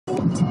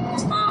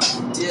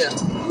Yeah,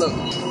 look.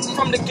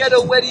 From the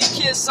ghetto where these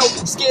kids so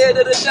scared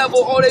of the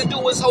devil, all they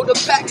do is hold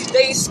it back.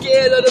 They ain't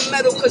scared of the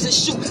metal cause it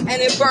shoot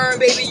and it burn,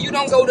 baby. You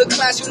don't go to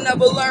class, you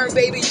never learn,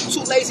 baby. You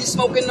too lazy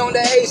smoking on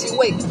that hazy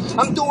weight.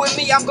 I'm doing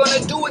me, I'm gonna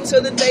do it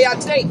till the day I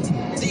date.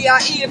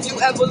 D.I.E. if you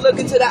ever look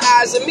into the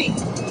eyes of me.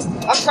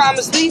 I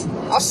promise thee,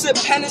 I'll sip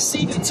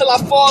Hennessy till I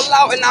fall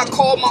out and I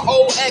call my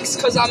old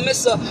ex cause I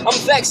miss her. I'm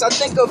vexed. I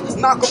think of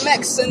Malcolm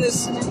X and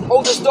his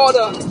oldest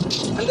daughter.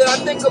 And then I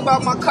think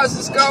about my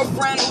cousin's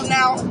girlfriend who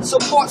now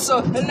supports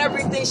her in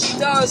everything she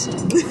does.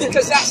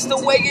 Cause that's the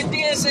way it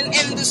is, and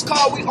in this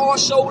car we all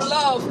show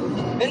love.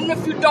 And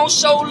if you don't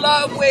show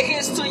love, we're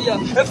here's to you.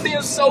 It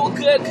feels so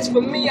good, cause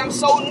for me, I'm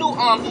so new.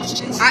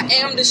 I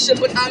am the shit,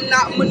 but I'm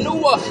not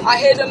manure. I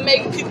here to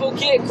make people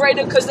get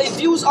greater, cause their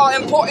views are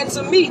important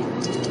to me.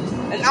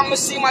 And I'ma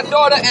see my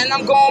daughter, and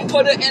I'm gonna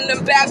put her in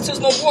the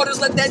baptismal waters,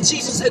 let that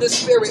Jesus hit her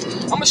spirit.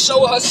 I'ma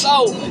show her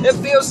soul. It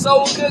feels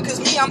so good, cause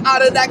me, I'm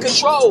out of that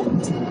control.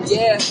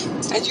 Yeah,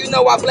 and you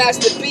know I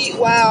blast the beat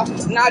while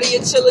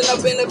Nadia chilling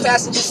up in the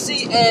passenger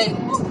seat, and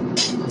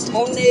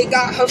Monet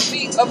got her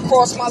feet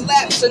across my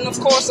laps, and of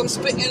course I'm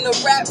spitting the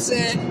raps,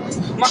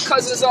 and my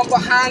cousins are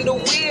behind the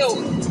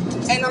wheel.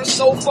 And I'm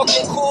so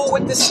fucking cool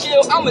with the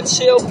skill. I'ma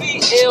chill,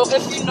 be ill.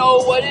 If you know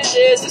what it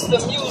is, it's the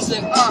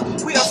music.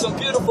 We are some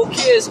beautiful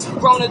kids,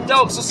 grown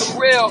adults with some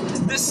real.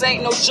 This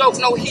ain't no joke,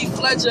 no Heath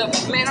Ledger.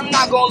 Man, I'm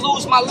not gonna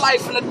lose my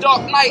life in a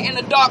dark night, in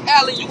a dark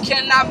alley. You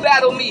cannot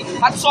battle me.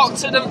 I talk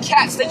to them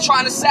cats, they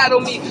trying to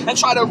saddle me and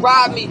try to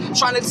rob me,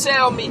 trying to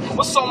tell me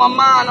what's on my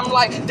mind. I'm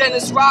like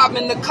Dennis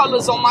Rodman, the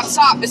colors on my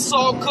top. It's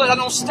all good, I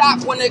don't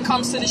stop when it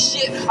comes to the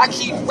shit. I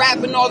keep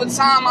rapping all the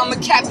time, I'm a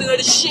captain of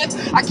the ship.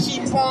 I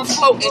keep on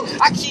floating,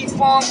 I keep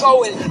on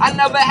going. I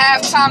never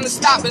have time to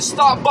stop and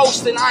start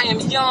boasting. I am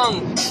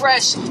young,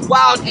 fresh,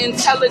 wild,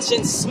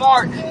 intelligent,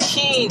 smart,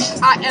 keen.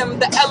 I am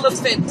the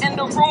elephant in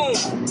the room.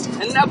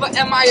 And never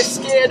am I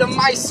scared of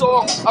mice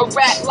or a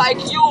rat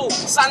like you.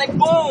 Sonic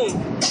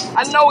Boom.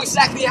 I know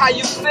exactly how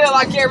you feel.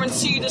 I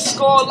guarantee the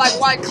score like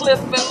Wycliffe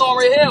and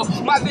Lauryn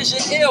Hill. My vision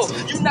ill,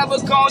 you never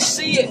gon'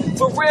 see it.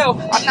 For real,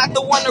 I'm not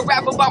the one to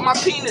rap about my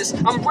penis.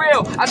 I'm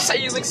real, I tell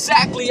you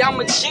exactly, I'm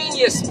a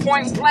genius.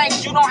 Point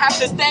blank, you don't have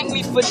to thank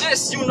me for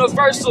this.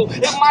 Universal,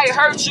 it might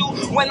hurt you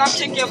when I'm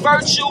kicking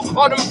virtue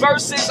or them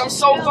verses. I'm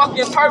so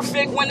fucking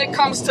perfect when it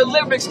comes to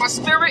lyrics. My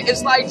spirit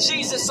is like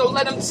Jesus, so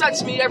let him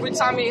touch me every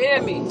time he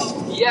hear me.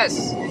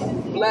 Yes,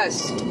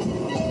 bless.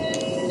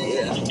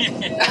 Yeah.